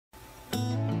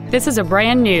This is a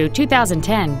brand new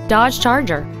 2010 Dodge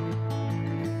Charger.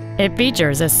 It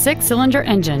features a 6-cylinder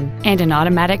engine and an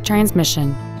automatic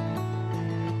transmission.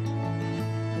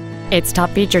 Its top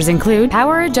features include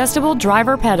power-adjustable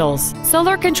driver pedals,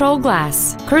 solar control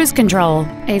glass, cruise control,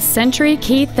 a Slte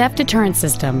key theft deterrent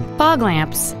system, fog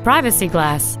lamps, privacy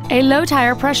glass, a low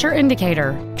tire pressure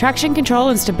indicator, traction control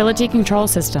and stability control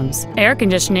systems, air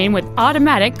conditioning with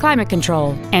automatic climate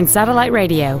control, and satellite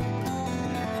radio.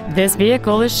 This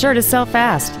vehicle is sure to sell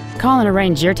fast. Call and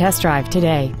arrange your test drive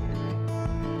today.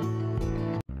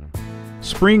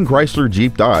 Spring Chrysler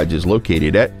Jeep Dodge is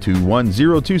located at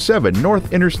 21027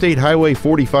 North Interstate Highway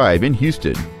 45 in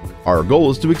Houston. Our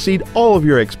goal is to exceed all of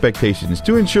your expectations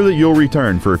to ensure that you'll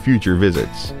return for future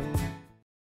visits.